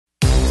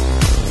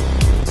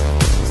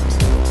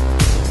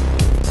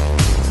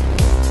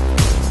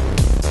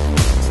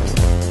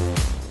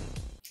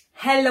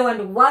Hello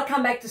and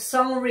welcome back to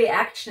Song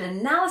Reaction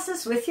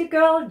Analysis with your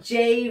girl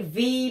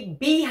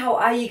JVB. How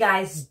are you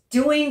guys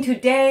doing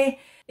today?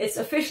 It's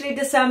officially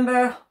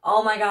December.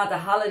 Oh my god, the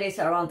holidays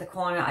are around the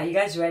corner. Are you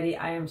guys ready?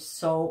 I am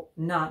so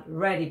not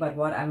ready, but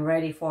what I'm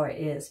ready for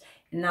is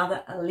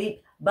another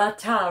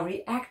AlipbaTa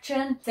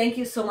reaction. Thank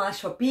you so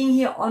much for being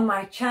here on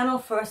my channel.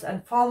 First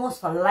and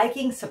foremost, for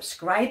liking,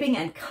 subscribing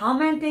and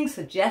commenting,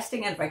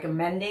 suggesting and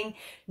recommending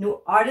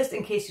new artists.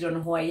 In case you don't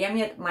know who I am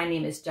yet, my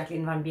name is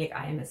Jacqueline Van Beek.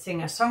 I am a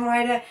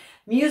singer-songwriter,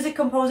 music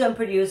composer and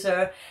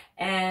producer,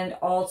 and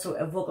also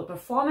a vocal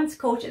performance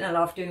coach, and I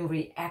love doing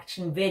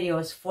reaction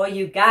videos for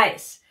you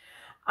guys.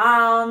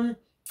 I've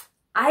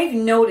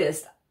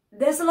noticed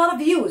there's a lot of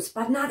views,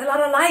 but not a lot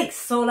of likes.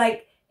 So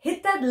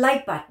hit that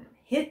like button.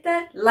 Hit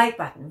that like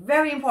button.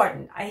 Very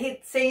important. I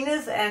hate saying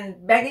this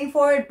and begging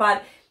for it,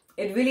 but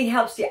it really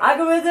helps the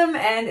algorithm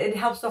and it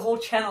helps the whole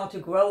channel to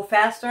grow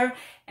faster.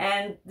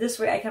 And this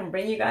way I can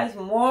bring you guys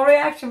more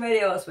reaction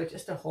videos, which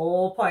is the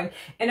whole point.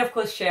 And of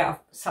course, share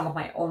some of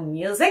my own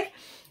music.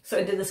 So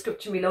in the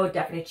description below,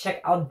 definitely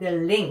check out the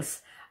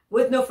links.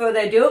 With no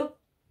further ado,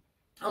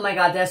 oh my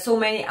god, there's so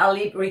many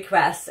Alip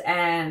requests,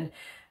 and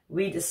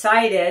we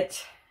decided,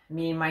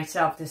 me and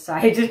myself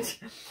decided,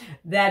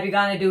 that we're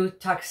gonna do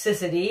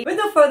Toxicity. With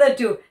no further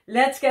ado,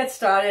 let's get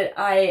started.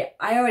 I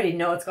already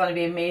know it's gonna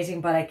be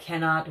amazing, but I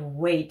cannot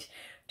wait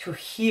to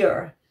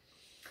hear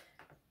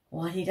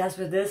what he does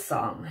with this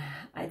song.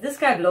 This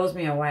guy blows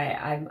me away.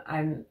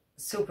 I'm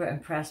super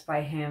impressed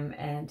by him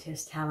and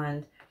his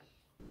talent.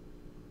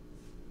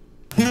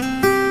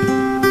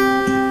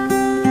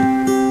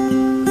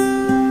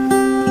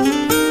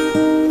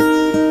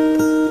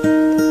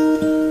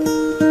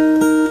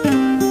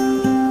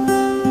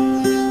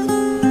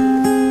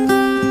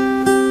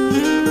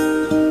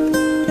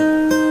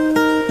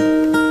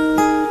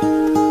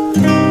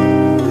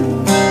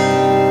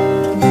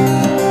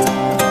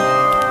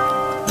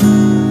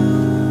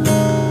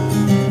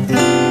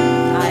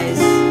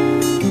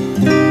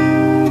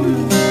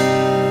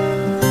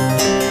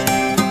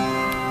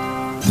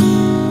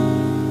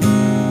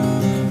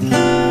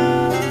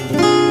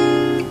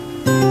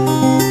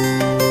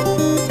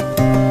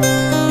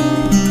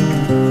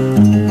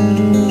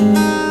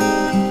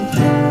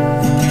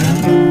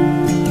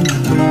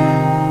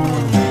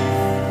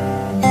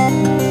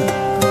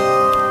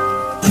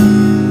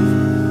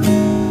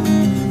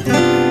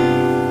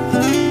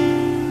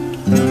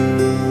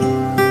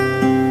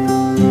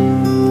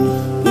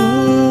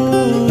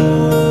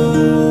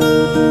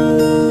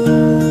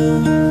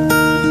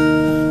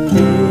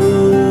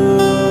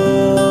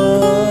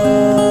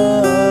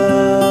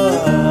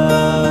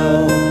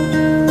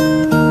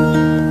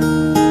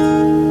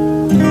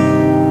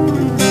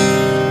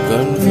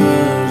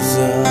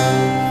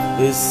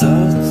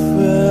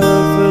 Software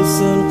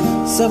version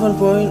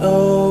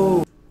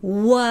 7.0.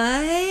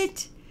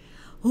 What?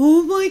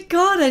 Oh my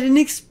god, I didn't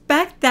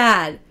expect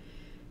that.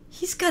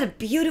 He's got a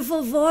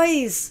beautiful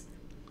voice.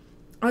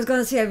 I was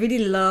gonna say, I really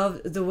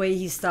love the way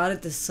he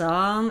started the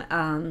song,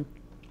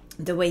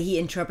 the way he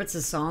interprets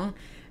the song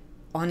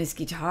on his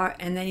guitar,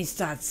 and then he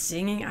starts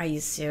singing. Are you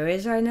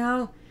serious right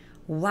now?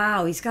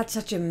 Wow, he's got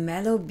such a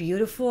mellow,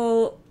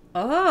 beautiful...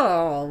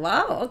 Oh,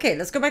 wow. Okay,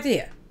 let's go back to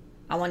here.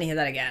 I want to hear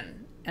that again.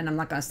 And I'm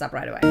not gonna stop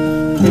right away.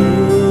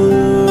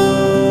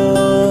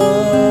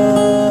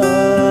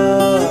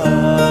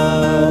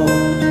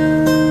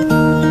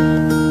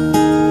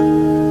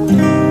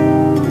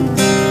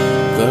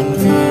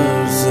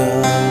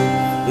 Confusion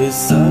is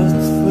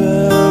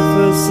software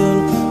version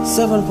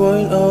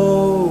 7.0.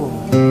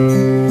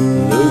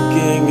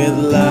 Looking at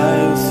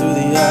life through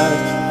the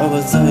eyes of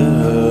a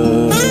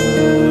child.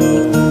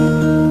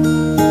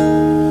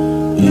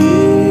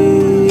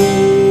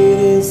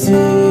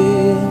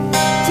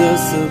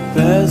 Just a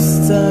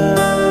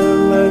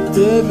pastime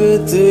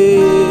activity.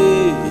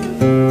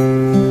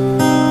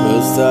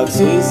 With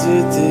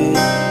toxicity,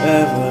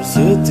 ever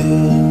city.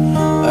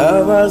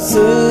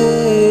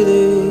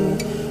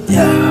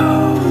 Yeah,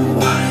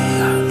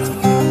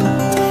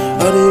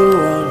 what do you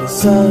want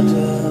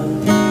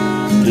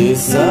is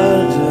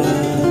sudden.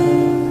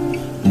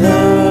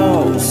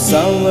 Now,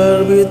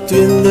 somewhere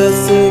between the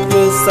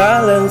secret,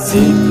 silent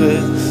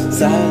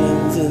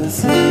and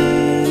sleep.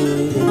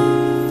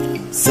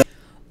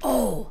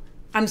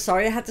 I'm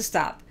sorry I had to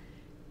stop.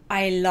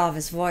 I love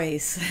his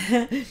voice.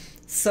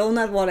 So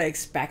not what I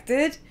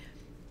expected.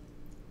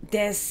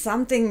 There's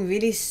something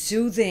really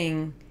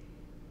soothing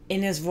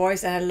in his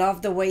voice, and I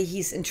love the way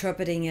he's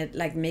interpreting it,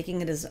 like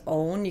making it his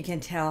own. You can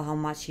tell how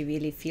much he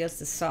really feels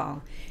the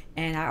song.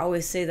 And I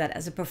always say that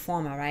as a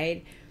performer,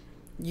 right?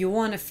 You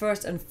want to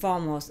first and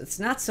foremost, it's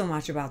not so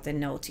much about the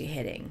notes you're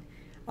hitting.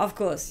 Of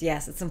course,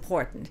 yes, it's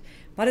important.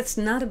 But it's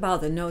not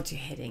about the notes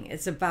you're hitting.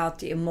 It's about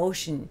the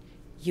emotion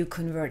you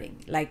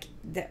converting, like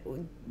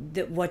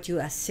what you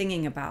are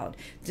singing about,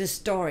 the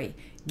story,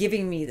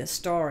 giving me the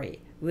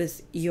story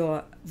with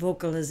your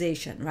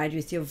vocalization, right,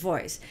 with your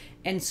voice.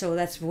 And so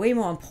that's way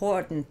more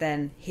important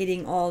than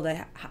hitting all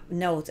the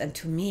notes. And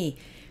to me,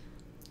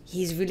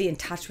 he's really in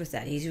touch with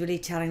that. He's really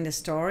telling the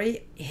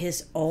story,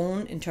 his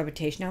own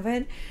interpretation of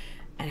it.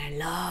 And I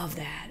love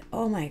that.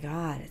 Oh my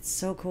God, it's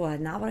so cool.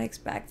 Not what I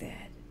expected.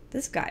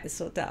 This guy is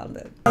so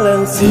talented.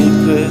 Silent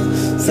secret,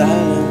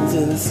 silent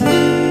in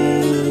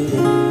sleep.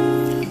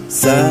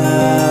 Somewhere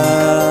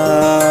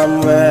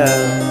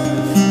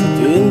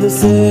between the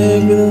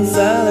sacred and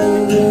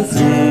silent and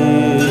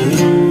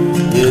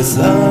sleep.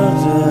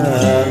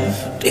 Disorder,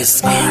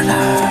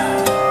 disorder,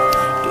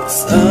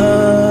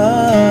 disorder.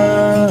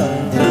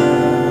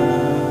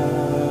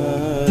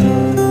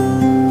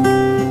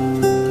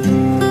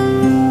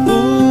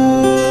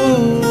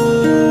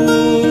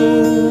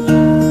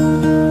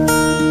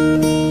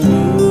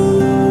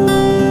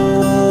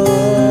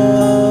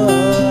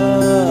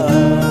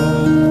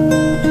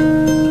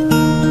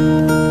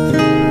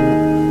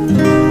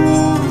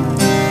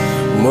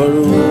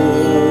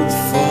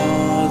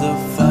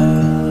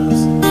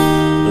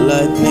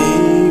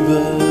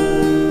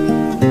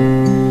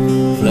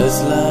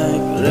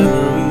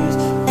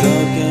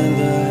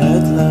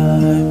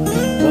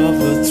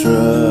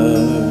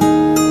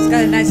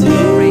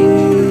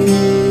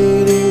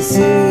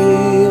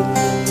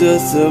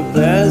 Just a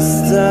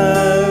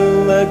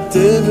pastime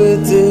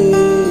activity.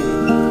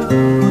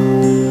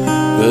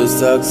 Cause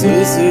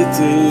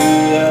toxicity,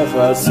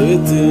 our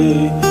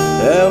city,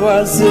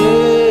 our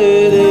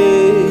city.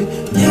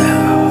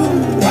 Yeah,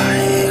 why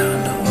on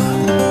the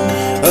one?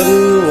 How do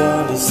you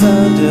want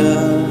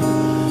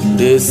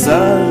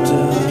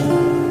disorder?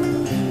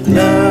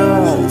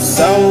 Now,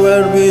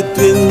 somewhere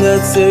between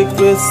that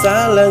sacred,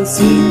 silent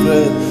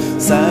secret,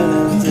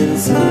 silent and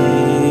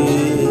sleep.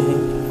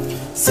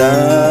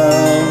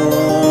 Somewhere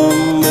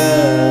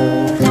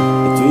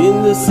between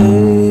the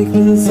sacred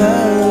and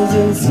silence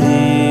and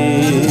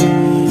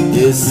sleep.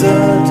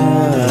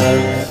 Disorder,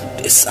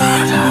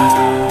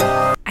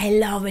 disorder. I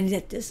love when you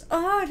get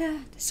disorder.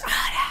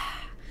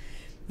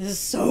 This is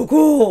so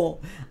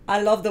cool.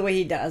 I love the way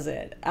he does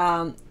it.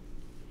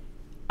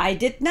 I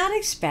did not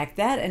expect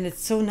that, and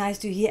it's so nice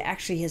to hear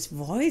actually his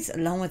voice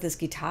along with his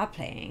guitar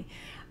playing.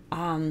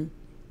 I'm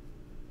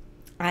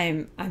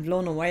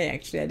blown away,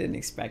 actually. I didn't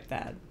expect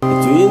that.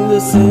 Between the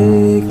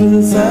sacred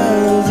and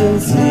silence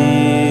and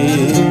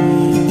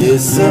sleep.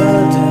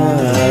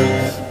 Disorder,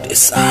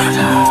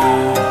 disorder,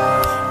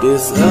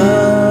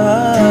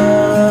 disorder.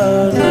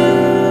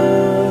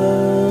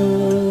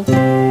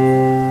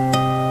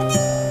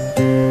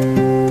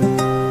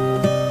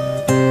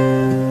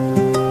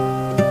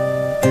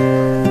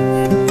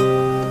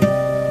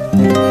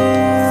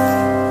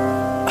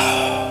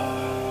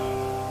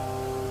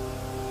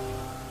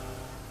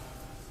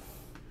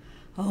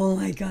 Oh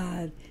my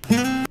God.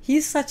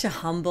 He's such a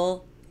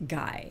humble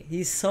guy.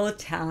 He's so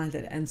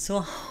talented and so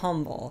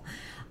humble.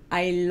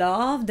 I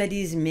love that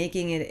he's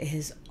making it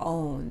his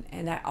own.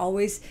 And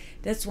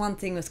that's one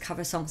thing with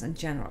cover songs in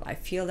general. I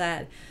feel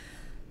that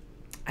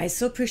I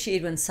so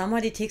appreciate when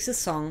somebody takes a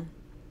song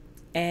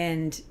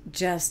and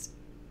just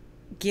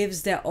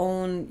gives their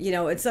own,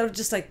 instead of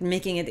just like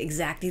making it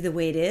exactly the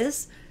way it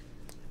is,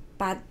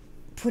 but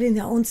putting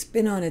their own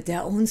spin on it,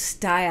 their own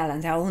style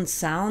and their own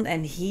sound.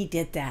 And he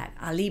did that.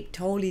 Alip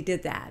totally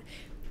did that.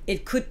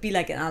 It could be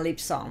like an Alip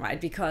song, right?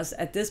 Because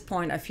at this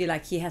point, I feel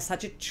like he has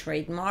such a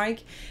trademark.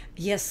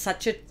 He has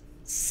such a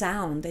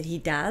sound that he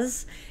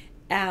does.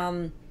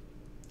 That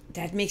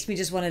makes me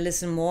just want to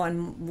listen more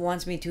and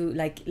wants me to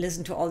like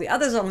listen to all the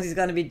other songs he's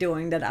going to be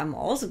doing that I'm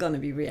also going to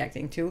be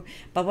reacting to.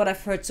 But what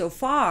I've heard so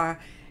far,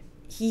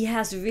 he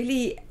has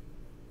really,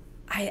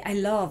 I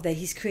love that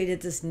he's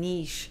created this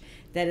niche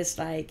that is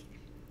like,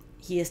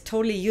 he is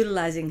totally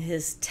utilizing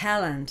his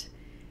talent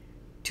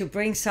to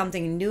bring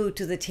something new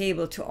to the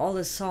table to all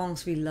the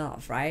songs we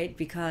love, right?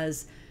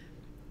 Because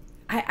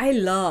I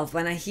love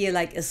when I hear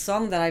like a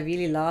song that I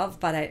really love,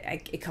 but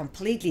a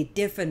completely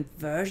different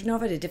version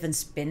of it, a different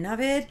spin of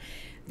it.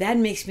 That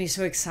makes me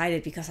so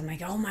excited because I'm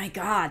like, oh my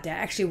God, there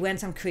actually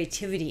went some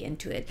creativity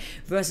into it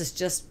versus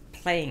just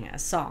playing a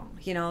song,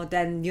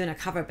 then you're in a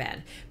cover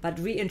band. But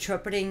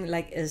reinterpreting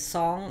like a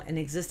song, an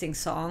existing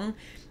song,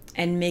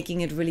 and making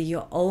it really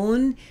your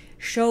own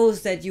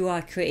shows that you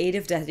are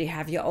creative, that you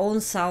have your own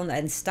sound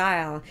and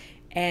style.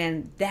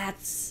 And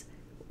that's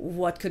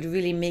what could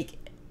really make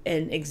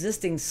an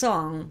existing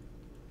song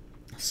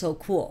so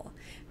cool.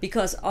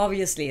 Because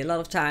obviously a lot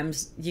of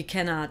times you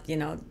cannot,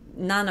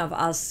 none of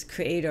us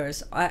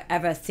creators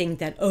ever think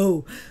that,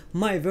 oh,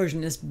 my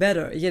version is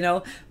better,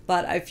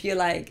 but I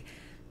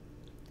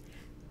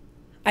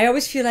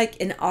always feel like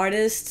an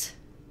artist,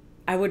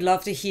 I would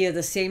love to hear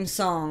the same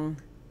song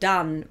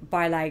done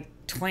by like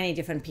 20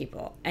 different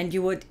people, and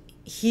you would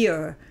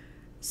hear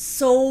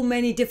so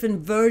many different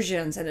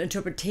versions and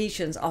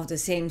interpretations of the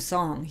same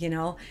song,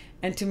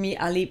 and to me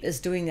Alip is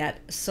doing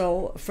that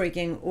so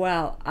freaking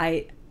well.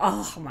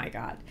 Oh my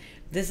God,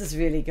 this is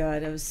really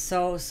good. It was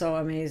so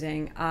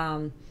amazing.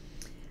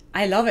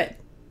 I love it.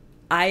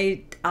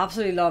 I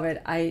absolutely love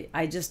it.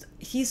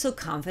 He's so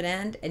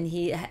confident and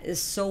he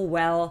is so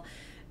well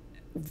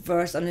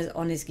versed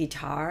on his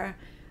guitar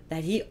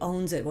that he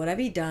owns it.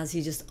 Whatever he does,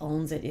 he just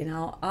owns it, you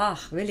know. Ah,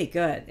 really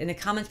good. In the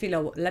comments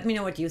below, let me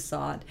know what you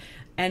thought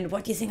and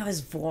what you think of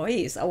his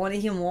voice. I want to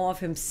hear more of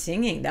him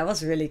singing. That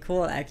was really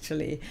cool,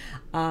 actually.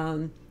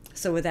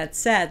 So with that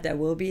said, there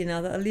will be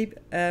another Alip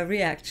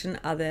reaction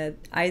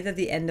either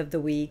the end of the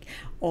week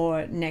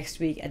or next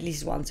week, at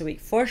least once a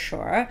week for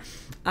sure.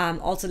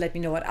 Also, let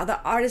me know what other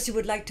artists you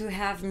would like to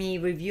have me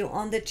review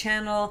on the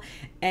channel.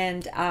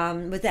 And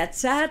with that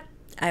said,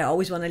 I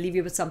always want to leave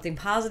you with something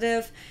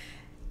positive.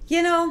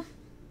 You know,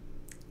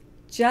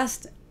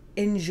 just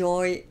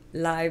enjoy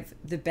life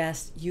the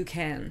best you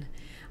can.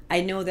 I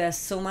know there's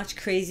so much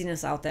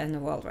craziness out there in the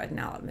world right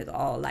now with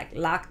all like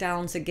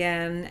lockdowns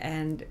again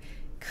and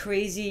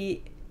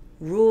crazy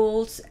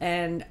rules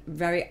and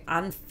very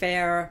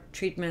unfair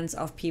treatments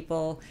of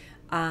people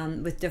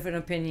with different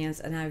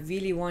opinions. And I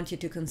really want you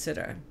to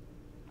consider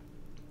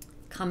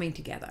coming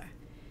together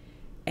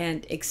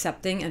and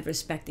accepting and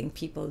respecting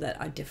people that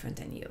are different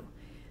than you.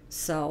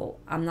 So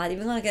I'm not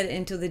even going to get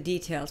into the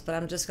details, but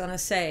I'm just going to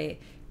say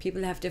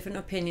people have different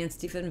opinions,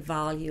 different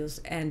values,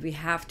 and we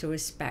have to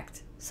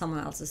respect someone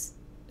else's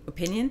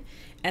opinion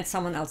and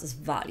someone else's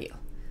value.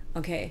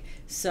 Okay,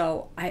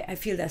 so I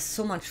feel there's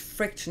so much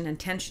friction and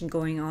tension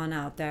going on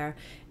out there,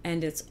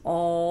 and it's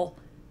all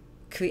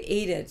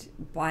created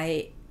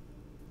by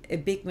a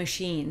big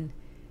machine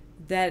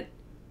that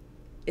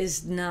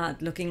is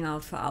not looking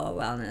out for our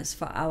wellness,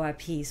 for our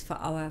peace,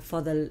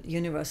 for the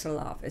universal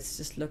love. It's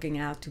just looking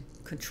out to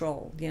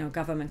control, you know,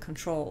 government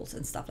controls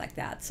and stuff like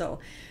that. So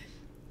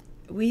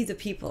we the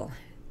people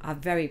are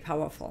very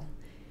powerful,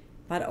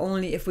 but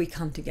only if we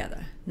come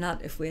together,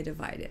 not if we're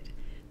divided,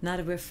 not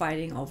if we're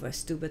fighting over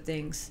stupid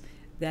things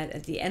that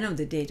at the end of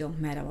the day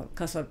don't matter.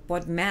 Because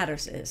what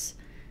matters is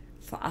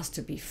for us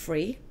to be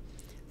free,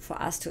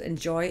 for us to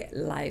enjoy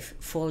life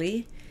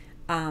fully.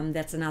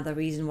 That's another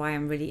reason why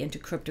I'm really into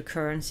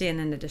cryptocurrency. And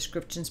in the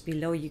descriptions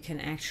below, you can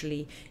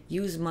actually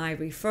use my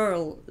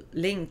referral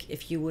link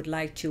if you would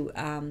like to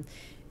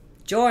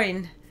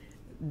join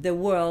the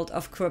world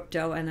of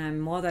crypto. And I'm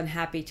more than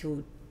happy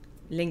to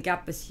link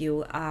up with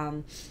you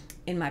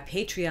in my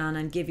Patreon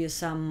and give you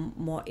some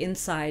more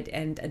insight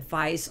and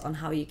advice on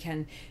how you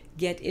can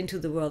get into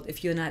the world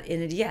if you're not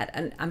in it yet.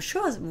 And I'm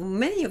sure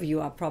many of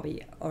you are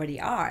probably already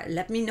are.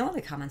 Let me know in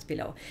the comments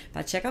below.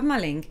 But check out my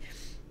link,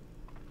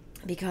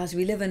 because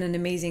we live in an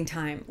amazing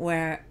time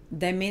where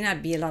there may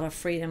not be a lot of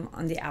freedom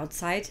on the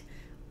outside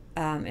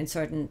in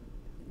certain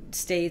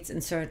states,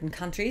 in certain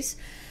countries.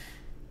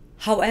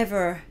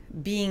 However,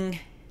 being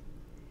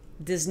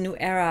this new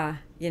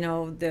era, you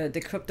know,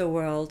 the crypto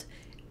world,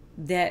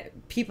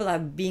 that people are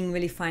being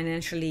really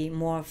financially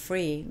more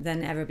free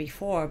than ever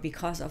before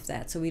because of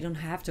that. So we don't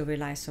have to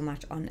rely so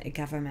much on a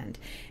government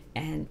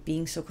and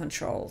being so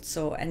controlled.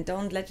 So, and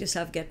don't let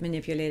yourself get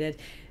manipulated.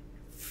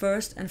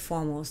 First and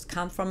foremost,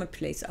 come from a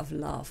place of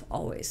love,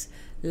 always.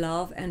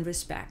 Love and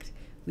respect.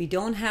 We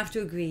don't have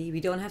to agree. We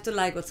don't have to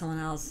like what someone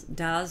else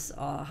does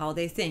or how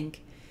they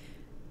think.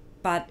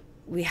 But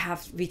we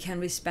can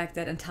respect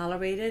that and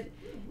tolerate it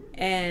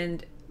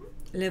and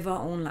live our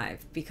own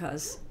life.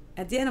 Because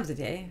at the end of the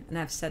day, and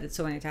I've said it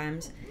so many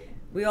times,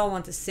 we all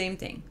want the same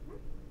thing.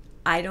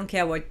 I don't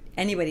care what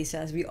anybody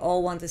says. We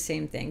all want the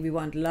same thing. We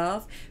want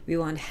love. We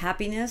want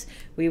happiness.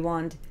 We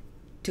want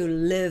to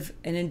live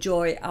and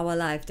enjoy our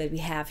life that we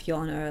have here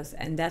on earth.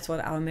 And that's what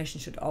our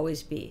mission should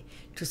always be,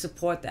 to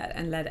support that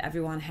and let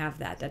everyone have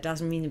that. That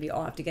doesn't mean that we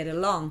all have to get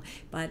along,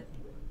 but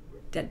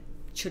that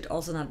should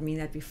also not mean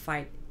that we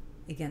fight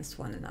against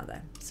one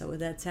another. So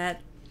with that said,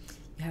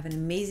 you have an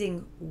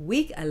amazing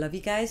week. I love you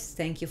guys.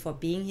 Thank you for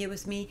being here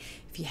with me.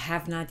 If you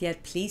have not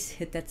yet, please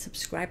hit that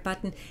subscribe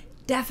button.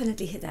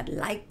 Definitely hit that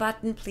like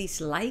button.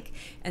 Please like.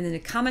 And in the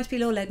comments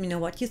below, let me know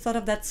what you thought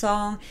of that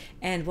song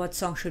and what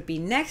song should be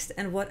next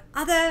and what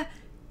other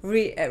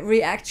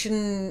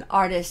reaction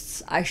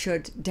artists I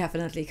should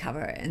definitely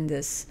cover on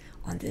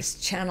this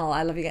channel.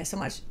 I love you guys so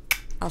much.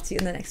 I'll see you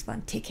in the next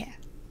one. Take care.